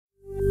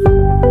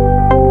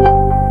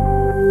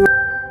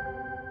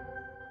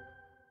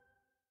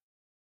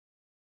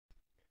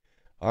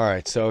All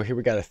right, so here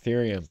we got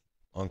Ethereum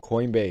on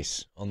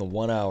Coinbase on the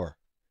 1 hour.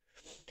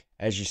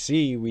 As you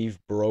see, we've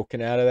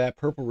broken out of that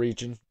purple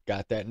region,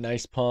 got that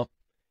nice pump,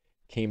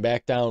 came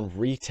back down,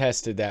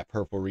 retested that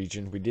purple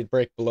region. We did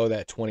break below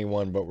that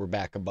 21, but we're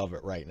back above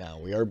it right now.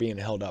 We are being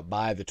held up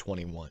by the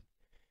 21.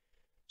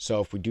 So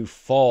if we do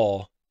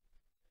fall,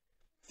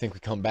 I think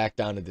we come back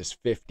down to this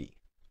 50.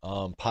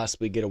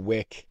 Possibly get a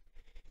wick,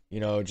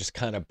 just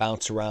kind of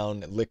bounce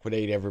around,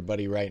 liquidate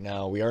everybody right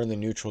now. We are in the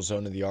neutral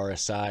zone of the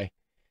RSI.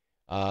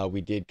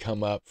 We did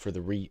come up for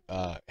the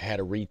had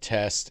a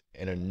retest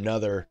and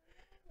another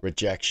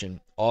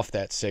rejection off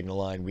that signal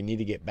line. We need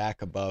to get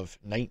back above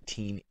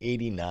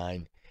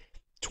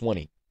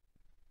 1989.20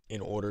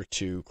 in order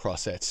to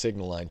cross that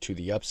signal line to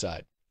the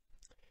upside.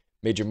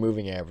 Major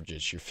moving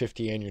averages, your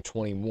 50 and your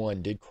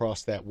 21 did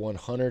cross that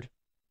 100.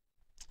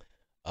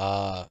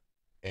 And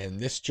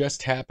this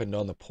just happened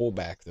on the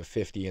pullback, the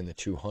 50 and the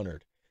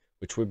 200,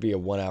 which would be a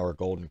 1 hour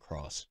golden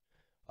cross.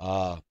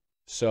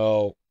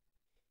 So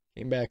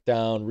came back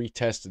down,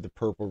 retested the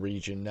purple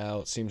region. Now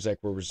it seems like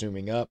we're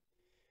resuming up.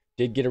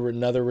 Did get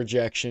another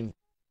rejection,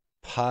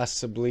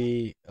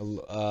 possibly,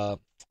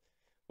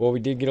 we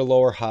did get a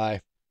lower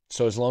high.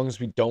 So as long as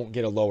we don't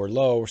get a lower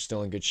low, we're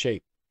still in good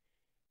shape.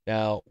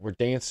 Now, we're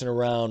dancing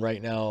around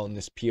right now on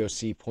this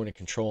POC, point of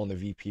control, on the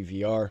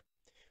VPVR.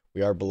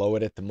 We are below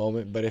it at the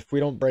moment, but if we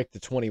don't break the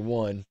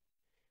 21,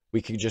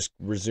 we could just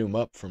resume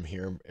up from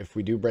here. If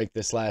we do break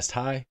this last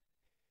high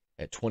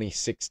at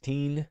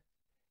 2016,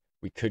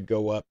 we could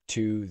go up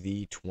to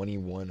the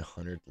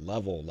 2100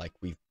 level like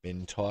we've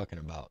been talking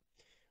about.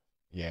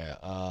 Yeah,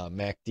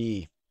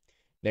 MACD,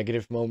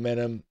 negative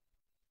momentum.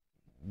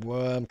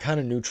 Well, I'm kind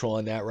of neutral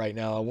on that right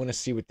now. I want to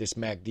see what this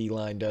MACD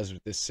line does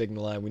with this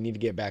signal line. We need to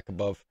get back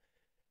above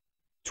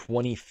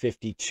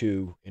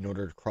 2052 in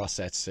order to cross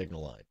that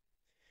signal line.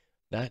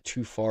 Not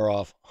too far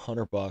off,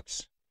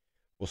 $100.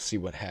 We'll see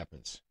what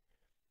happens.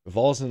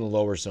 Vol's in the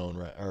lower zone,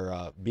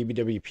 or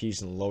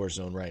BBWP's in the lower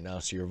zone right now,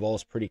 so your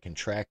vol's pretty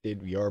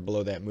contracted. We are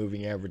below that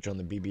moving average on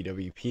the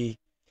BBWP,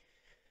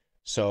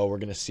 so we're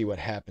going to see what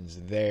happens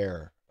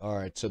there. All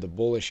right, so the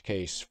bullish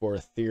case for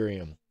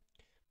Ethereum.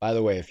 By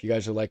the way, if you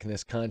guys are liking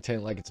this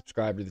content, like and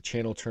subscribe to the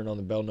channel, turn on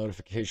the bell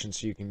notification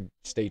so you can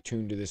stay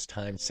tuned to this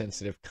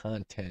time-sensitive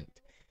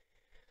content.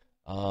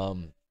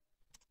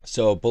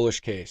 So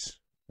bullish case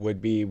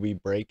would be we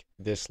break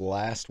this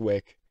last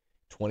wick,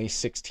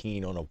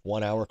 2016, on a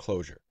 1 hour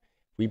closure.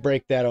 If we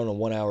break that on a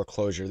 1 hour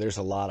closure, there's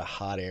a lot of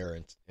hot air,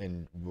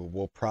 and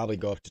we'll probably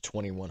go up to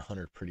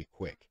 2100 pretty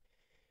quick.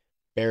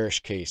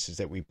 Bearish case is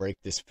that we break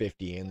this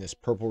 50 in this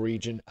purple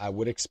region. I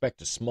would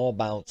expect a small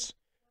bounce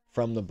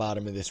from the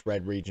bottom of this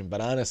red region,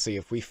 but honestly,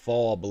 if we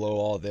fall below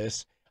all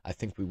this, I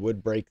think we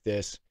would break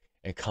this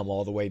and come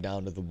all the way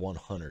down to the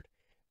 100.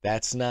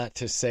 That's not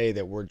to say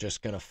that we're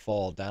just going to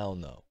fall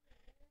down, though.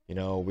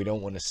 We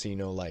don't want to see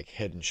no like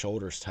head and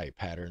shoulders type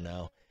pattern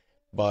now,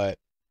 but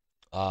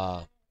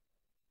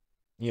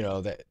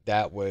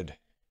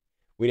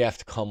we'd have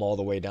to come all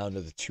the way down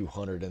to the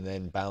 200 and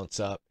then bounce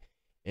up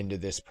into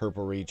this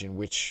purple region,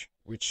 which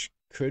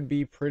could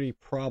be pretty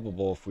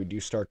probable if we do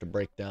start to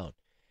break down.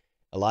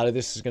 A lot of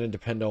this is going to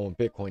depend on what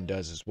Bitcoin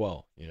does as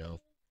well,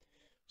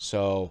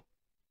 So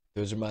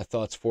those are my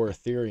thoughts for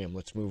Ethereum.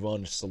 Let's move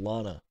on to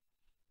Solana.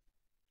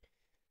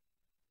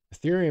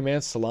 Ethereum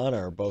and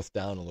Solana are both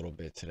down a little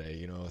bit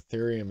today.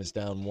 Ethereum is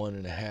down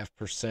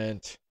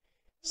 1.5%.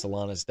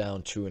 Solana's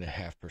down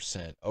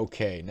 2.5%.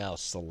 Okay, now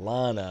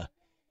Solana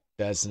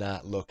does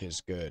not look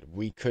as good.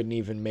 We couldn't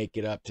even make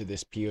it up to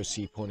this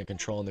POC, point of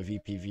control, in the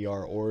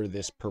VPVR or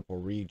this purple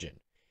region.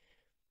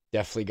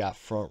 Definitely got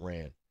front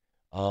ran.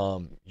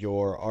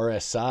 Your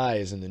RSI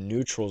is in the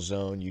neutral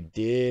zone. You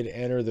did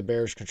enter the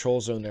bearish control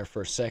zone there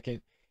for a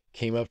second,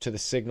 came up to the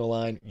signal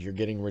line. You're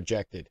getting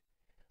rejected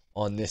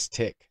on this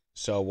tick.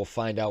 So we'll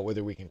find out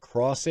whether we can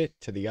cross it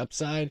to the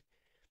upside,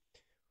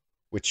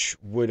 which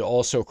would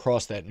also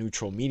cross that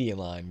neutral median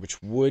line,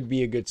 which would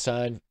be a good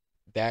sign.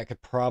 That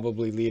could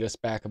probably lead us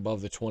back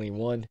above the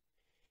 21.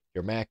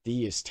 Your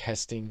MACD is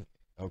testing.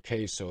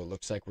 Okay, so it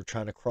looks like we're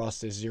trying to cross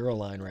this zero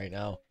line right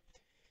now.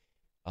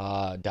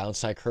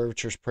 Downside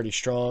curvature is pretty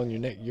strong.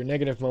 Your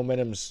negative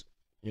momentum's,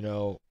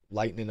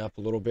 lightening up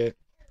a little bit.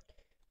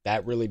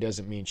 That really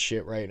doesn't mean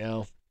shit right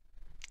now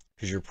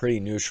because you're pretty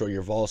neutral.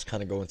 Your vol's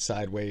kind of going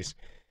sideways.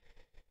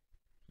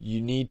 You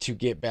need to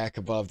get back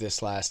above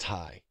this last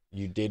high.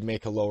 You did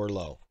make a lower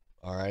low.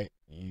 All right.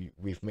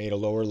 We've made a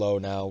lower low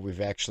now.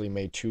 We've actually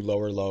made two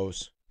lower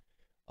lows.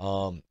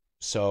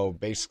 So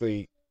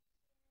basically,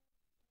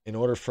 in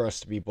order for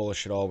us to be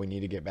bullish at all, we need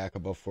to get back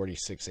above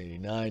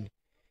 46.89.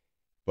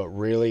 But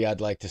really,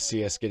 I'd like to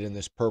see us get in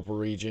this purple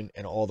region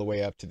and all the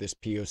way up to this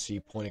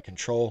POC, point of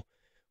control,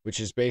 which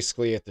is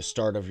basically at the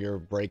start of your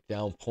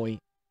breakdown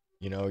point,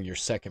 your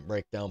second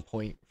breakdown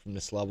point from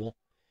this level.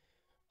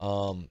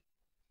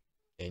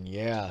 And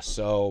yeah,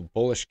 so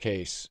bullish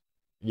case.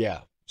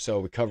 Yeah, so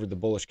we covered the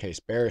bullish case.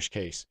 Bearish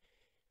case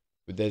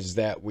is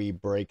that we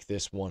break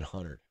this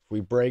 100. If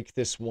we break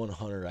this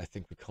 100, I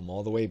think we come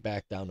all the way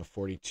back down to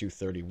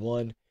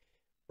 42.31.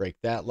 Break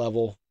that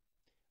level.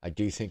 I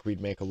do think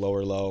we'd make a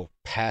lower low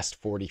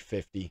past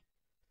 40.50,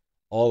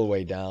 all the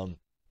way down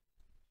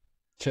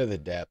to the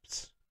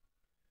depths,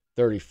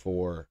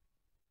 $34,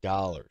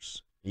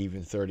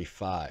 even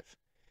 35,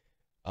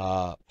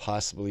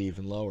 possibly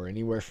even lower,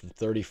 anywhere from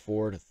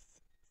 $34 to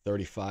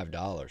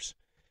 $35.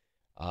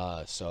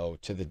 So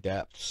to the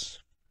depths.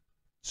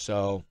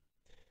 So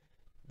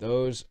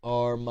those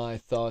are my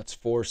thoughts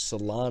for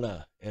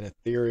Solana and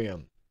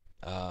Ethereum.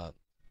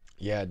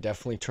 Yeah,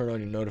 definitely turn on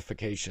your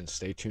notifications.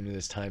 Stay tuned to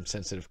this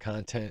time-sensitive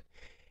content.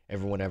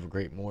 Everyone have a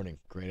great morning,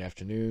 great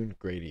afternoon,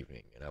 great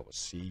evening, and I will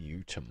see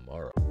you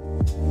tomorrow.